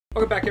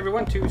Welcome back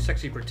everyone to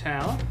Sexy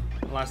Brutale.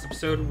 Last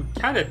episode we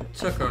kind of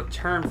took a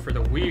turn for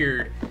the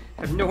weird.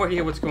 I have no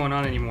idea what's going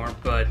on anymore,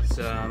 but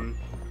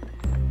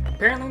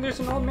apparently there's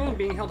an old man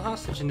being held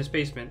hostage in this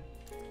basement.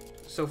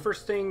 So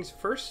first things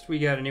first, we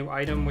got a new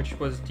item, which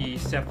was the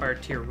Sapphire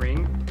Tier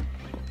Ring.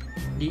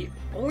 The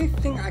only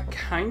thing I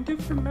kind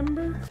of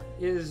remember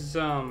is,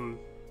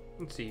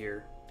 let's see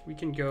here. We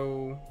can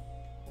go,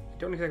 I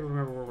don't exactly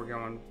remember where we're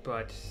going,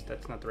 but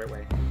that's not the right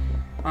way.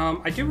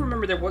 I do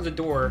remember there was a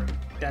door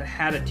that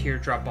had a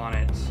teardrop on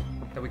it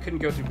that we couldn't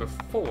go through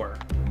before,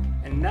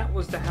 and that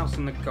was the house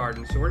in the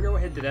garden. So we're gonna go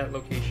ahead to that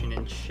location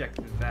and check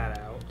that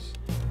out.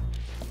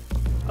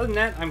 Other than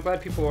that, I'm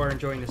glad people are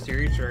enjoying the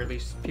series, or at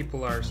least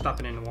people are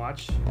stopping in to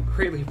watch.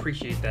 Greatly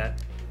appreciate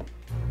that.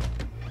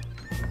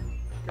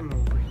 Come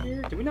over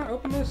here. Did we not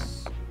open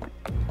this? I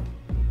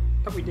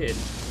thought we did.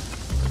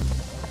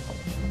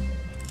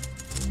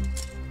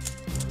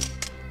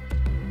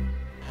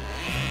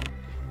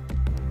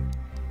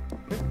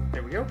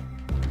 There we go.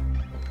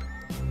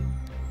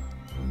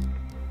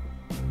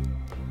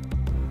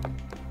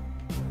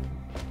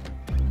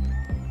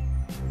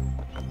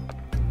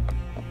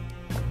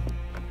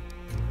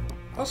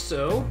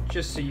 Also,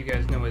 just so you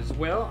guys know as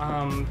well,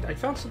 I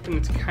found something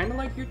that's kind of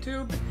like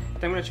YouTube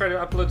that I'm going to try to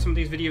upload some of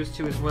these videos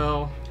to as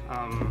well.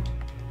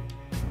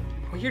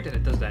 What year did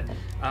it does that?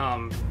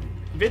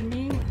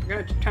 VidMe, I'm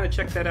going to kind of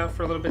check that out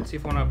for a little bit, see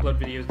if I want to upload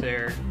videos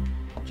there,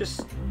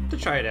 just to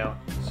try it out.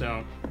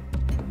 So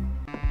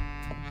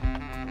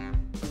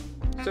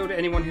to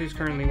anyone who's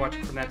currently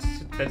watching from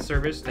that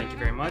service, thank you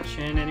very much.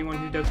 And anyone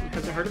who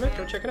hasn't heard of it,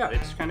 go check it out.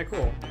 It's kind of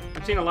cool.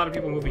 I've seen a lot of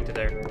people moving to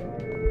there.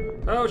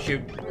 Oh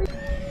shoot!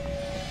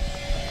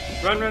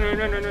 Run, run, run,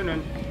 run, run, run,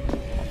 run!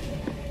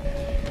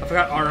 I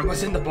forgot Aram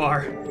was in the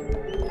bar.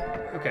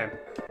 Okay.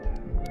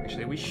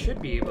 Actually, we should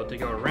be able to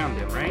go around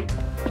him, right?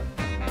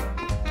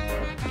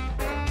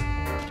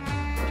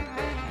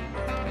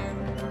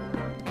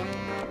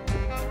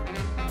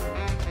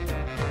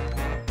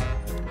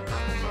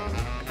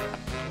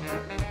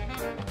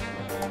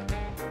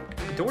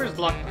 The door is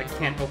locked, I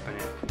can't open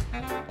it.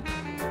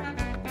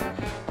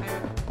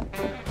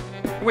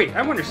 Wait,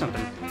 I wonder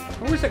something.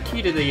 What was that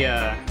key to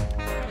the,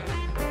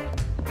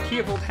 key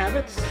of old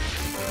habits?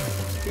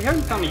 We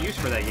haven't found a use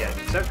for that yet.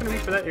 Is that gonna be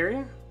for that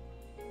area?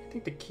 I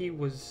think the key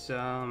was,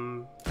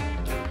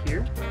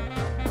 here.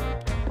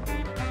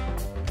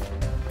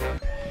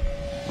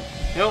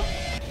 Nope.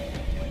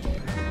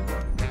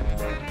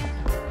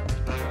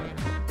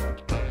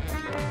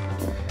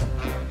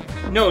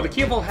 No, the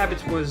key of old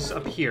habits was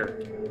up here.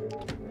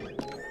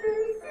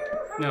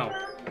 No.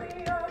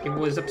 It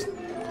was up...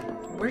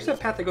 Where's that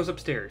path that goes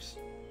upstairs?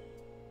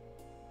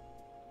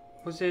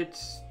 Was it...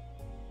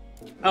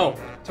 Oh,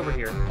 it's over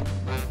here.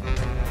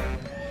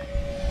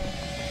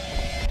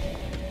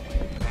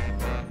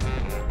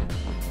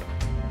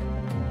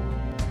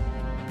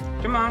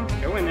 Come on,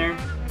 go in there.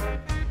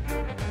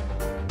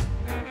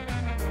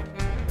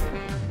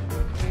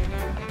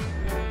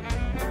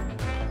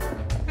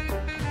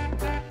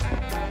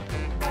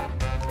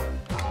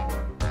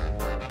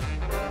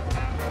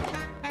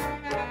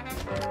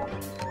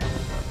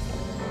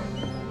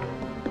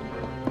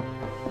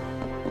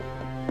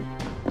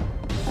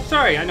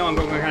 Sorry, I know I'm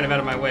going kind of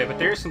out of my way, but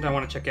there's something I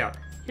want to check out.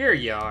 Here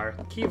you are.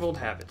 Key of old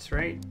habits,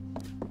 right?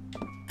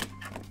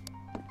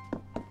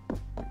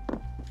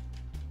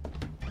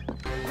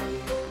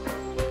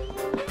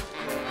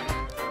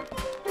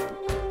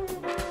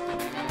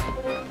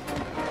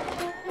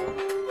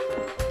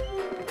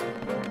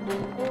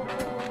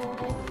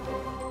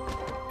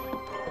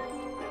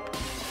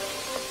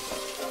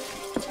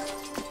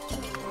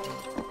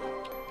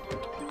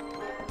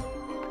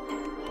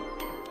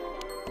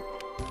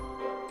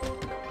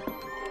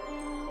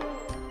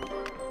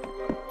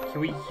 Can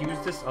we use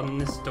this on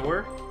this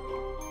door?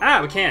 Ah,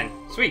 we can!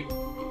 Sweet!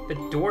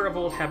 The Door of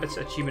Old Habits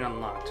achievement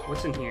unlocked.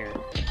 What's in here?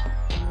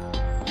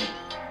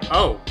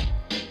 Oh.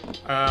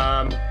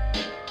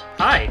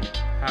 Hi.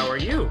 How are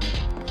you?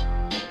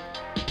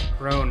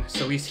 Grown,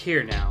 so he's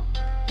here now.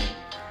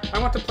 I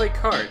want to play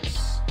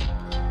cards.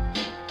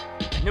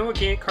 I know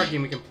what card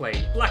game we can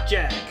play.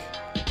 Blackjack!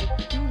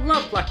 You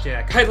love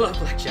blackjack. I love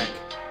blackjack.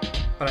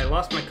 But I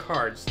lost my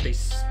cards. They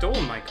stole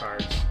my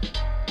cards.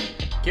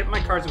 Get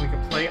my cards and we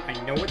can play. I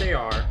know where they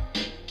are.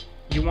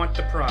 You want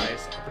the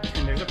prize. I'll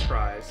pretend there's a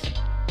prize.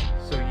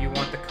 So you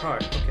want the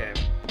card. Okay.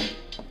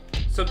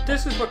 So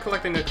this is what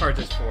collecting the cards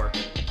is for.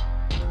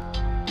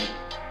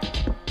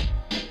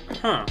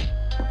 Huh.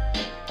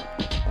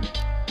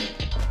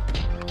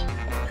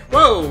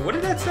 Whoa! What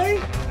did that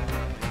say?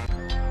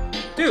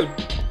 Dude,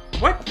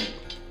 what?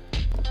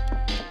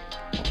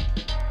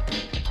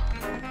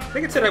 I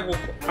think it said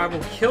I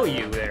will kill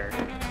you there.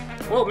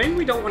 Well, maybe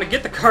we don't want to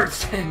get the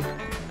cards then.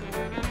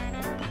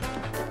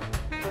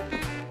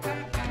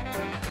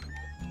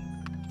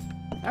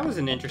 That was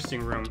an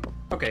interesting room.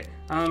 Okay,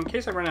 in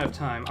case I run out of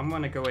time, I'm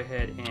gonna go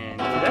ahead and do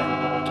that.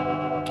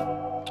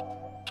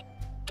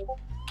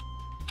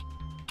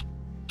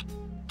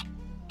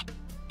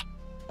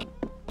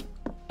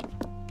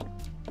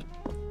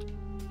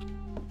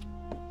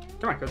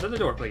 Come on, go to the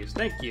door, please.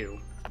 Thank you.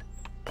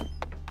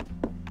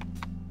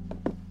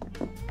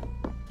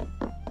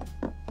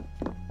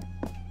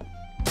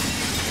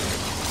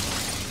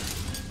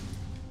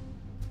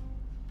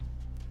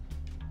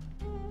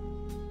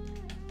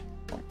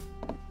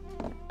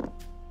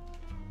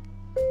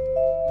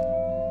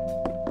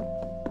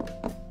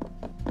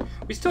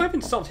 We still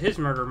haven't solved his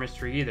murder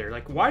mystery either.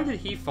 Like, why did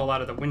he fall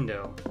out of the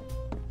window?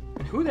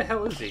 And who the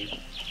hell is he?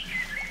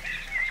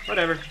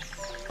 Whatever.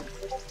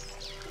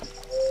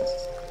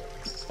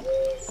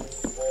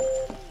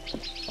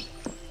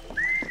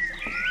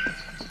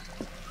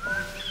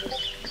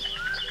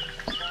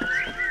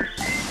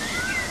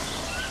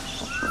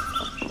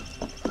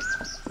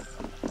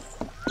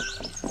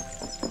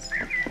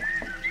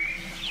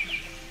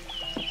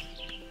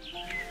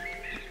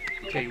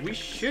 Okay, we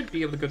should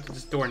be able to go to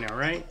this door now,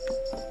 right?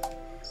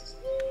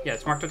 Yeah,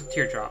 it's marked with a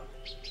teardrop.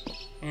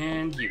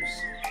 And use.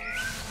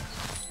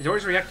 He's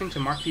always reacting to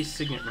Marquis'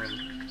 signet ring.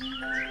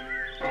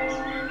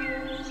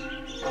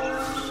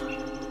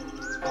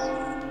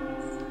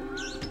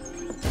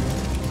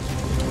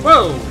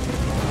 Whoa!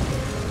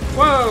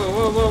 Whoa,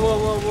 whoa, whoa, whoa,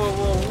 whoa, whoa,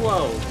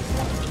 whoa,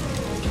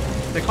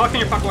 whoa. The clock in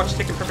your pocket watch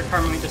ticking perfect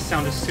harmony. This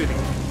sound is soothing.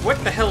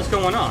 What the hell is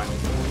going on?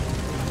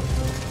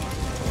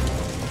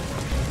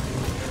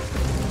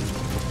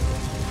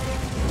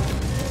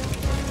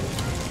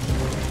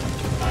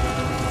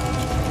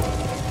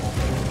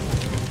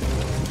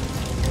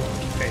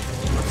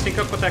 Sync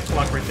up with that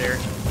clock right there.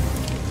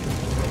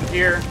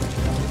 Here.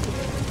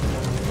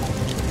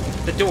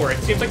 The door. It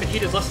seems like the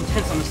heat is less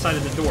intense on the side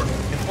of the door.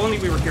 If only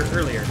we were here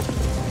earlier.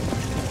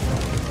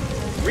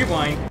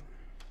 Rewind.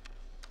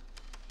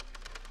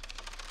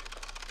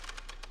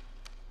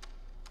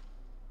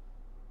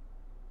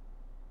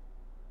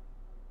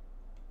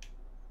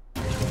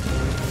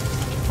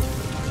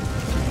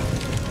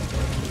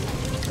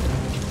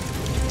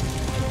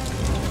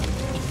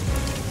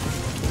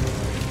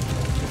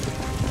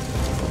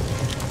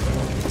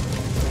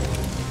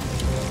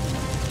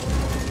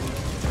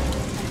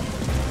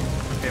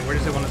 Where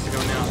does it want us to go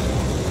now?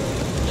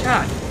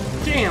 God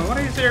damn,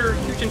 why is there a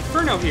huge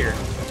inferno here?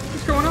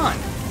 What's going on?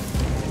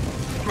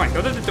 Come on,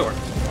 go to the door.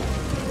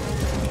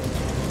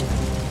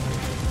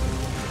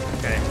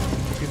 Okay,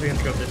 seems we have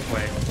to go this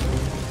way.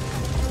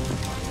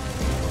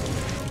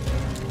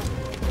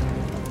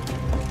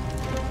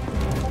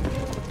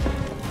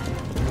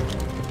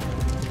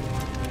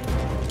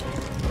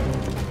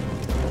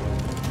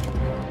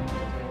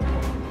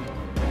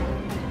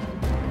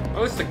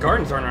 At least the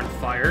gardens aren't on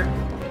fire.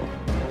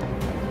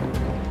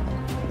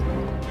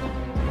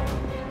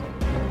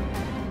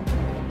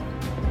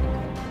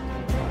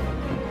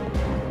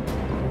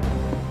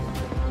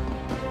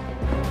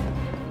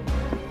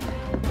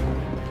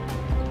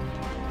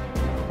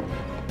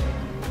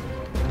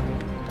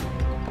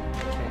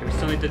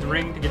 Did the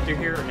ring to get through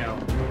here or no?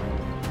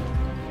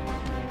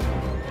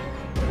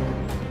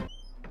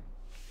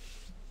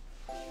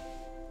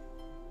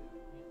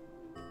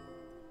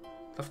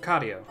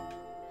 Lafcadio.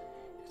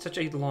 It's such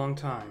a long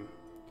time.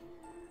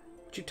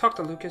 Would you talk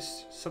to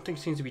Lucas? Something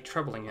seems to be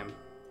troubling him.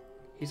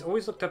 He's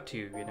always looked up to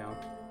you, you know.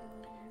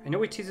 I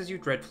know he teases you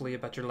dreadfully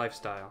about your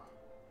lifestyle.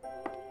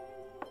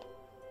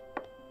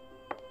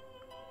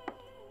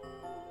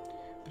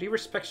 But he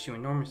respects you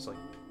enormously.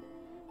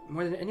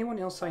 More than anyone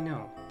else I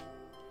know.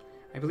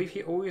 I believe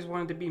he always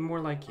wanted to be more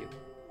like you.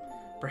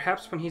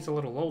 Perhaps when he's a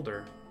little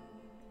older.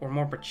 Or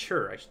more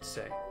mature, I should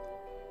say.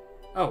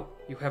 Oh,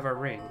 you have our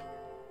ring.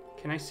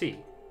 Can I see?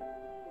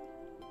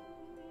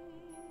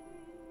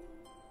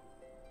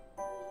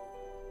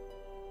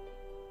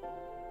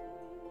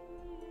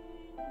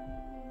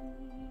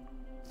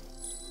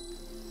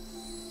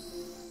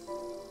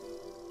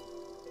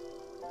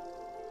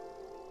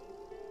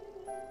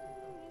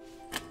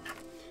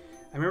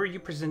 I remember you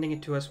presenting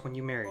it to us when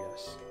you married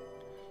us.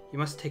 You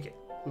must take it.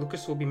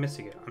 Lucas will be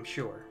missing it, I'm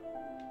sure.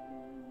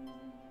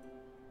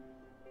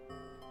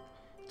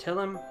 Tell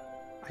him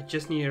I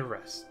just need a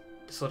rest.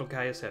 This little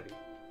guy is heavy.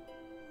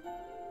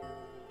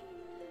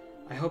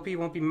 I hope he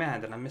won't be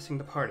mad that I'm missing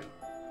the party.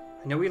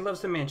 I know he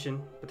loves the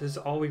mansion, but this is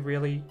all we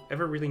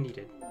ever really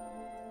needed.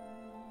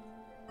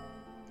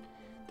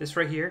 This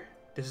right here,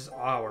 this is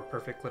our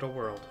perfect little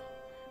world.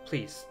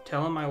 Please,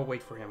 tell him I will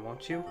wait for him,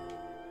 won't you?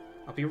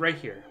 I'll be right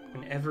here,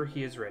 whenever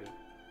he is ready.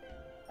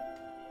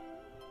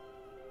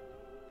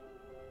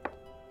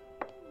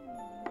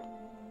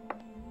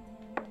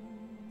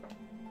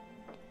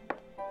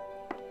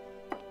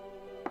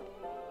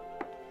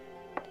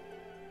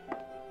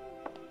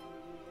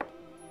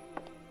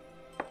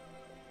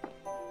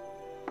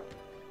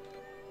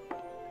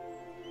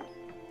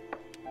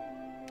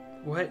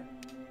 What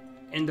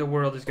in the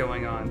world is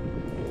going on?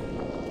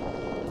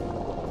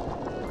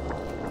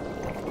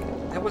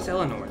 That was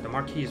Eleanor, the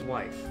Marquis'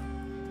 wife.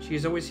 She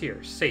is always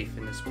here, safe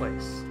in this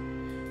place.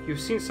 You've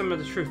seen some of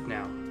the truth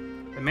now.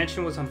 The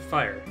mansion was on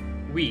fire.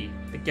 We,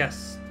 the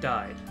guests,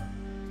 died.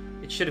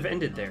 It should have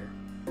ended there.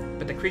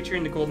 But the creature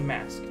in the golden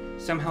mask,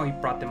 somehow he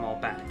brought them all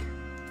back,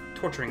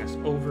 torturing us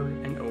over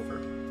and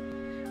over.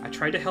 I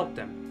tried to help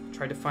them,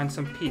 tried to find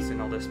some peace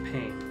in all this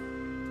pain.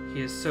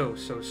 He is so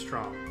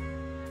strong.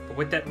 But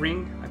with that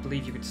ring, I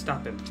believe you could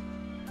stop him.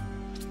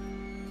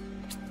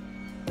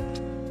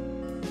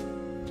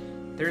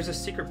 There is a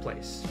secret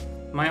place.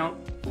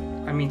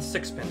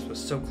 Sixpence was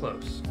so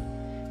close.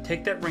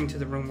 Take that ring to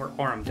the room where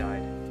Aurum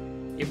died.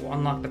 It will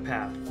unlock the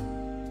path.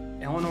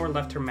 Eleanor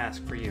left her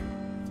mask for you.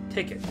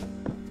 Take it.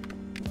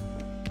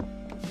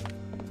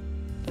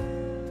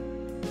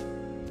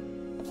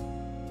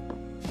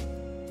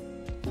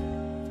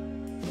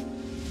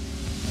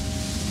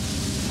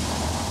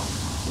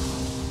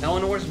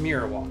 Eleanor's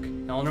Mirror Walk.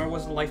 Eleanor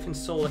was the life and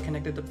soul that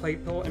connected the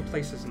people and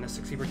places in the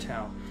 60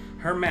 Brutale.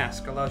 Her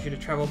mask allows you to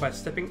travel by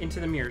stepping into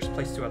the mirrors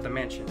placed throughout the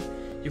mansion.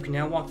 You can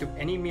now walk through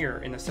any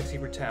mirror in the 60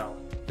 Brutale.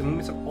 The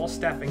movements of all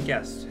staff and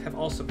guests have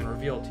also been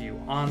revealed to you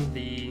on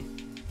the...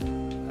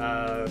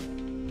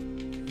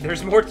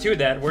 There's more to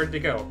that. Where did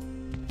it go?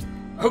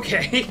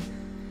 Okay.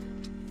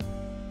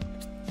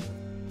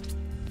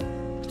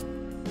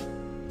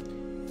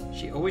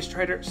 She always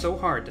tried so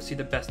hard to see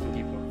the best in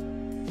people.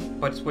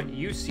 But it's what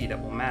you see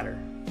that will matter.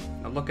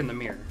 Now look in the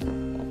mirror.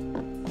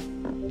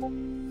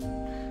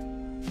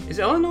 Is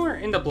Eleanor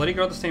and the Bloody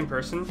Girl the same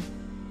person?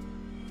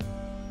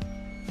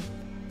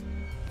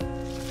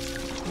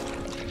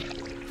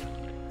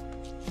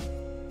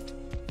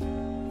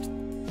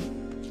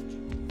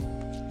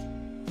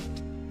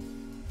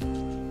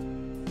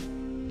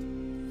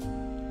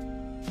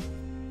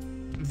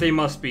 They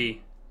must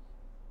be.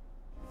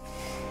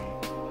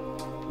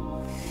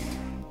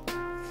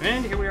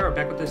 And here we are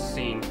back with this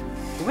scene.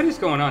 What is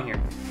going on here?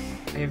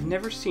 I have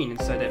never seen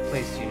inside that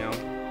place, you know.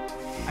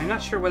 I'm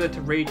not sure whether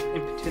to rage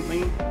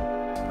impotently,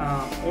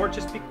 or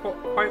just be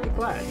quietly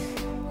glad.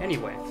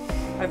 Anyway,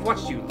 I've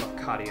watched you,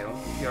 Lafcadio.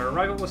 Your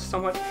arrival was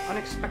somewhat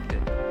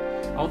unexpected.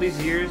 All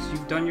these years,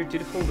 you've done your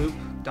dutiful loop,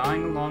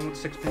 dying along with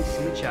Sixpence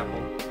in the chapel.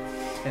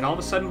 And all of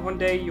a sudden, one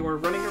day, you are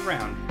running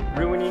around,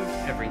 ruining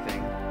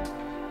everything.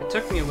 It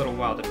took me a little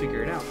while to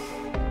figure it out.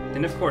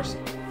 Then, of course,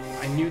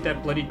 I knew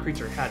that bloodied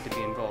creature had to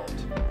be involved.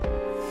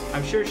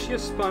 I'm sure she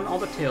has spun all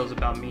the tales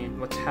about me and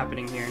what's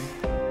happening here.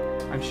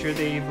 I'm sure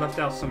they've left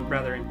out some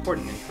rather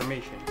important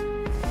information.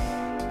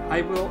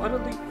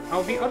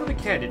 I'll be utterly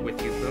candid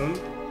with you, Boone.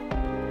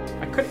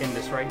 I could end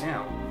this right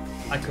now.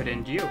 I could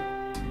end you.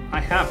 I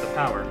have the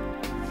power.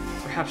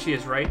 Perhaps she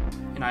is right,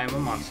 and I am a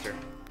monster.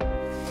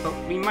 But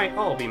we might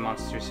all be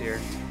monsters here.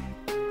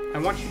 I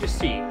want you to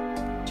see,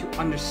 to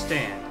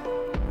understand.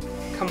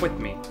 Come with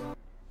me.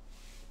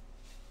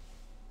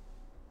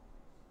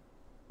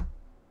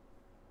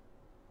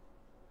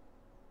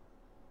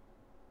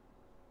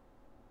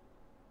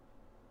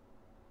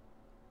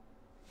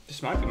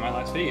 This might be my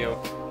last video.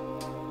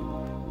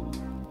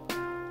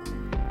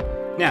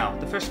 Now,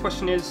 the first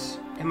question is,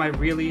 am I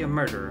really a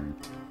murderer?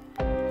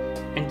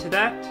 And to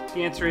that,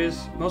 the answer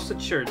is, most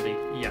assuredly,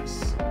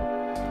 yes.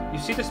 You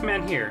see this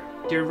man here,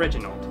 dear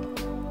Reginald.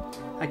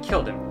 I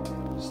killed him,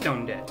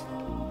 stone dead.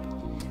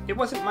 It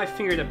wasn't my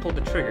finger that pulled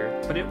the trigger,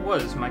 but it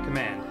was my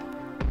command.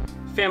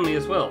 Family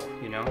as well,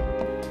 you know.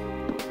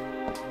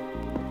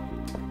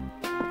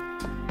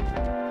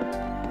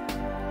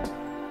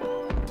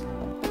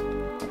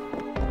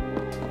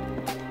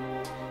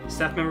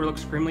 Staff member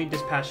looks grimly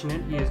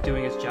dispassionate. He is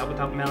doing his job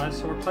without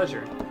malice or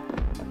pleasure.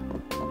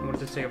 And what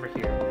does it say over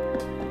here?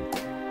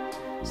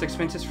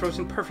 Sixpence is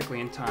frozen perfectly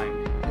in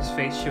time. His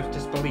face shows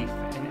disbelief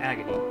and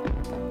agony.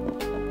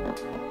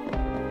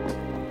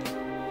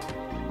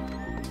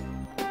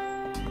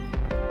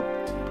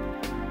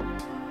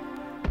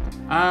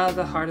 Ah,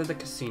 the heart of the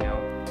casino.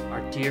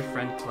 Our dear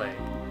friend Clay.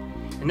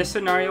 In this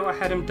scenario, I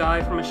had him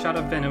die from a shot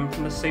of venom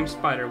from the same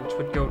spider which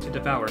would go to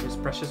devour his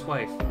precious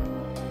wife.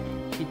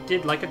 He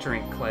did like a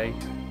drink, Clay,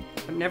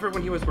 but never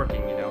when he was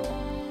working, you know.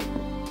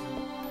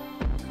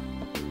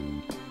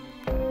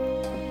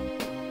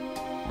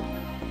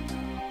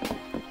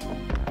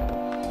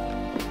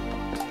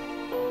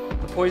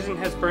 The poison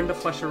has burned the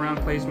flesh around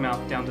Clay's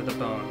mouth down to the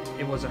bone.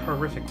 It was a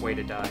horrific way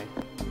to die.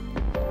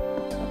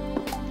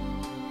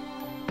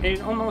 And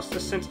almost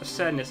a sense of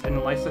sadness in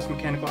the lifeless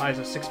mechanical eyes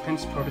of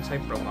Sixpence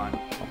prototype robot.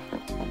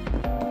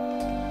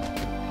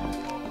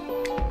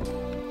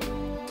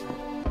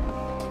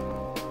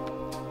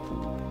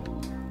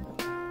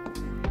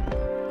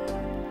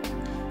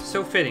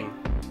 So fitting.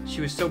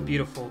 She was so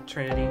beautiful,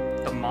 Trinity,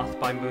 the moth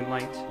by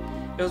moonlight.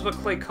 It was what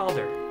Clay called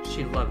her.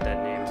 She loved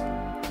that name.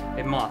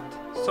 A moth.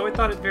 So I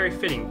thought it very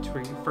fitting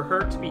for her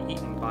to be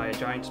eaten by a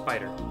giant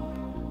spider.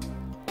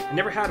 I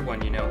never had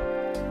one, you know.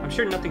 I'm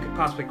sure nothing could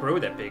possibly grow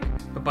that big,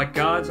 but by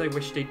gods I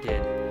wish they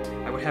did.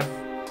 I would have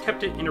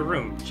kept it in a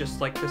room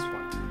just like this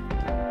one.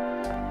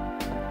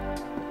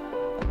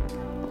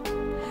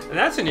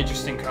 That's an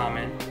interesting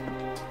comment.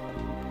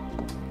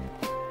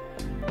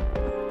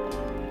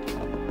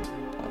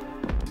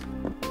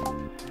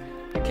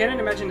 I can't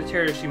imagine the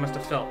terror she must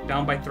have felt,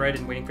 bound by thread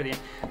and waiting for the end.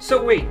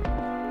 So wait,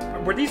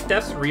 were these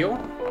deaths real?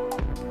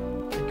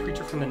 The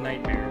creature from the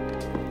nightmare.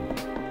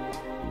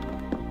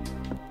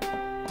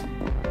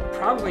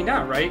 Probably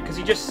not, right? Because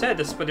he just said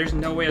this, but there's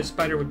no way a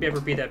spider would ever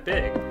be that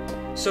big.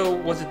 So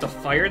was it the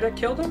fire that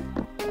killed him?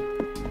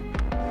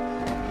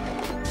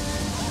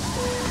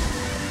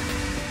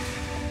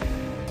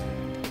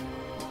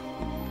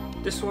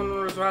 This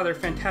one was rather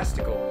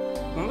fantastical.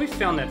 When we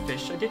found that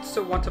fish, I did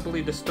so want to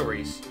believe the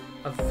stories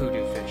of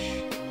voodoo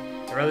fish.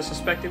 I rather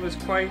suspect it was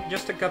quite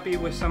just a guppy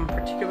with some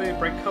particularly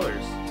bright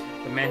colors.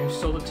 The man who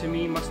sold it to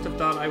me must have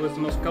thought I was the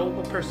most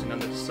gullible person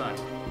under the sun.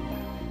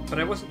 But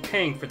I wasn't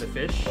paying for the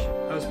fish,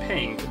 I was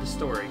paying for the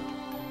story.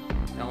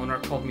 Eleanor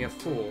called me a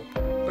fool,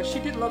 but she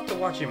did love to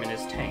watch him in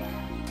his tank.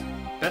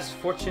 Best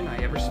fortune I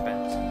ever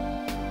spent.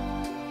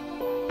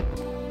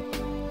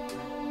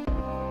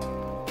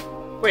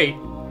 Wait.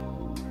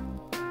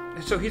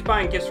 So he's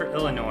buying gifts for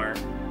Eleanor.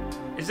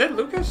 Is that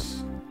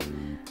Lucas?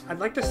 I'd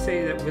like to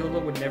say that Willow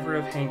would never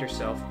have hanged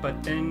herself,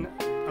 but then,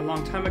 a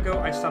long time ago,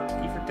 I stopped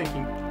even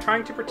thinking,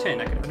 trying to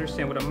pretend I could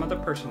understand what a mother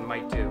person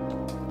might do.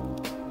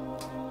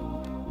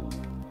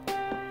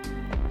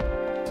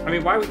 I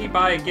mean, why would he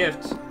buy a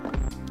gift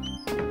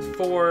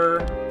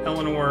for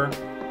Eleanor,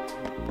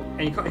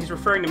 and he's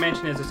referring to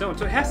mansion as his own,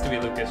 so it has to be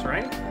Lucas,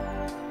 right?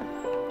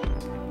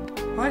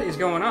 What is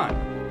going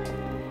on?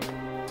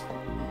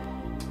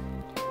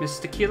 Miss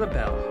Tequila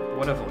Bell,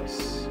 what a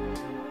voice.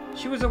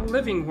 She was a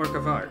living work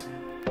of art.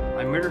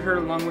 I murdered her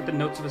along with the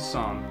notes of a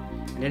song,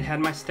 and it had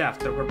my staff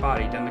throw her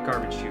body down the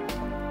garbage chute.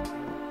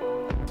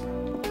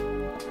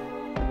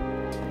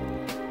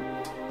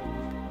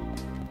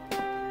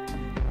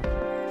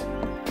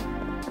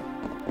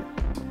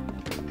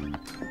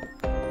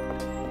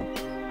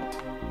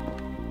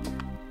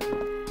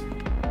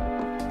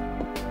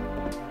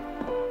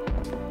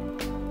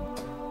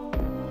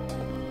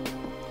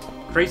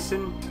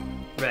 Grayson,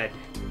 Red.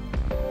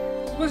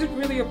 It wasn't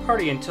really a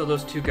party until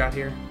those two got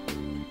here.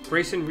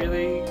 Grayson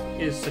really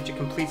is such a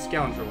complete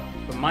scoundrel,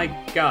 but my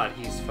god,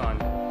 he's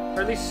fun.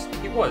 Or at least,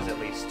 he was at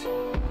least.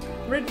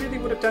 Red really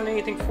would have done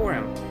anything for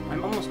him.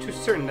 I'm almost too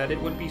certain that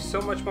it would be so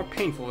much more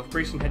painful if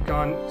Grayson had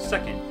gone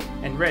second,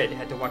 and Red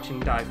had to watch him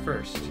die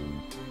first.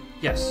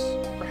 Yes,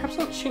 perhaps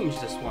I'll change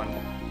this one.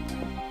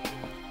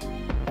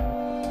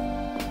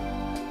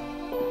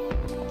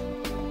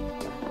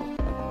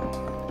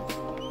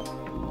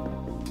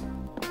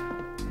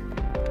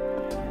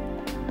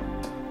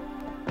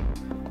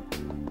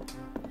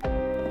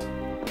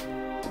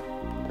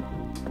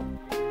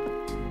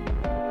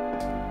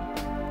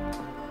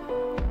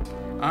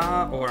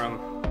 Ah, Orem.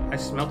 I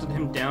smelted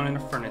him down in a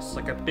furnace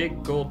like a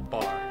big gold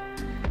bar.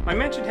 My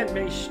mansion had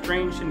many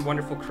strange and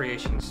wonderful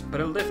creations, but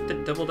a lift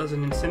that doubled as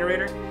an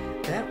incinerator,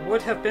 that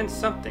would have been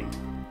something.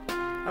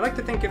 I like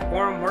to think if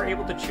Orem were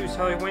able to choose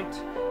how he went,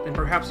 then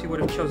perhaps he would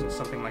have chosen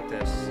something like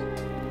this.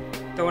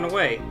 Though in a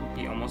way,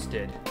 he almost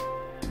did.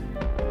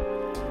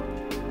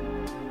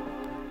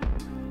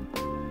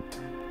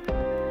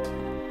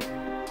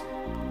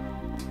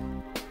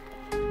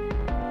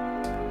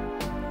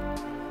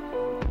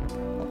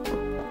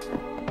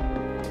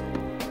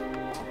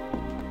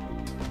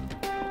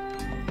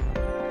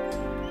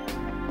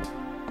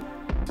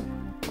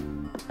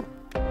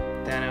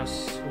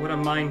 What a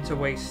mind to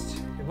waste.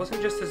 It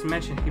wasn't just his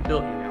mansion he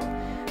built, you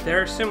know.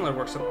 There are similar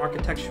works of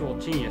architectural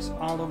genius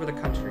all over the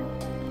country.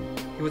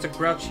 He was a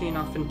grouchy and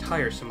often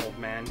tiresome old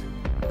man.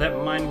 That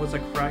mind was a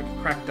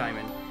cracked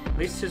diamond. At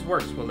least his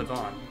works will live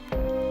on.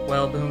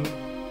 Well, Boone,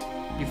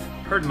 you've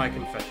heard my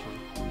confession.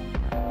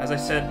 As I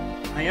said,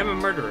 I am a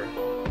murderer.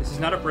 This is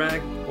not a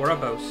brag or a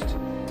boast.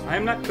 I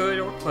am not good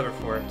or clever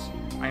for it.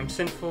 I am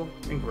sinful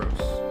and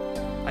gross.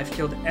 I've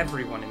killed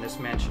everyone in this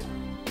mansion.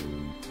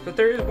 But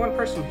there is one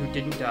person who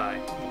didn't die.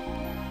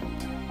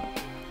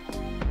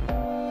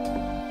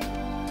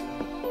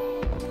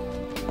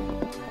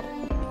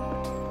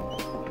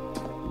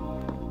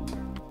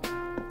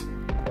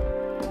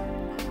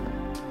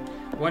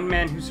 One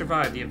man who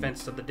survived the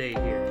events of the day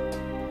here.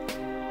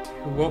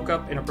 Who woke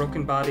up in a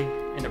broken body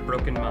and a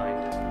broken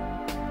mind.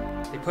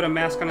 They put a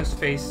mask on his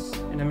face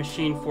and a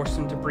machine forced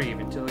him to breathe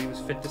until he was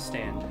fit to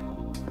stand.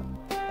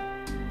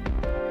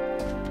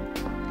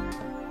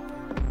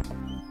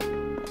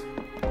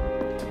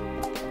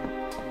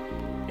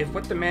 If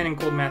what the man in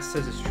gold mask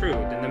says is true,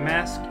 then the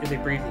mask is a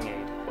breathing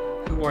aid.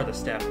 Who are the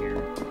staff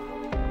here?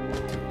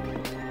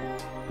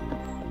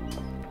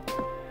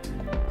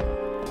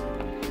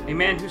 A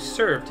man who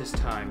served his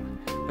time,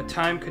 but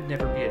time could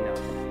never be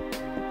enough.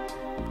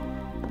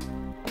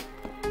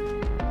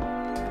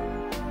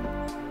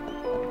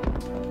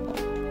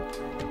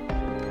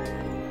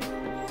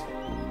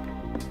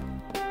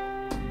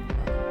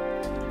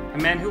 A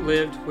man who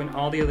lived when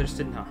all the others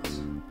did not.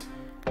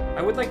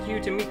 I would like you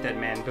to meet that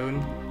man,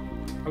 Boone.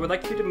 I would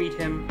like you to meet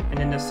him and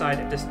then decide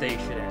if this day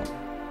should end.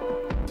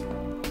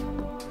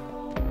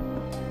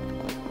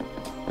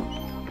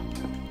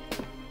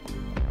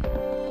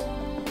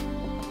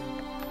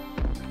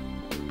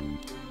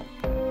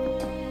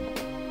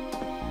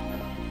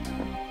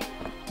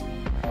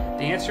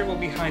 The answers will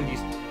be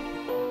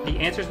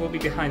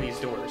behind these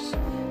doors.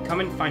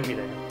 Come and find me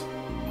there.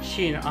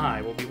 She and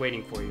I will be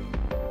waiting for you.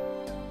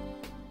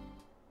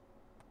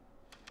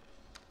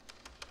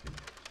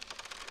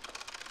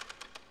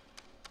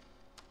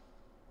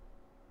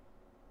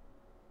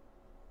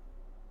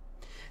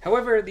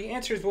 However, the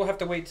answers will have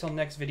to wait till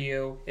next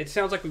video. It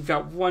sounds like we've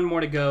got one more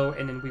to go,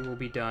 and then we will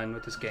be done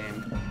with this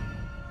game.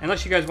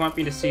 Unless you guys want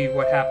me to see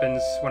what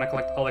happens when I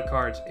collect all the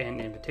cards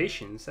and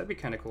invitations. That'd be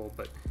kind of cool,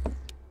 but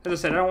as I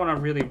said, I don't want to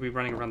really be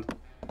running around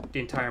the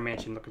entire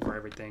mansion looking for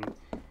everything.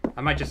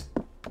 I might just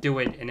do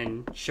it and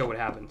then show what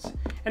happens.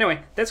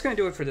 Anyway, that's going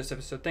to do it for this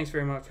episode. Thanks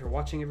very much for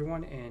watching,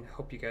 everyone, and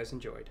hope you guys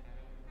enjoyed.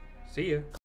 See ya.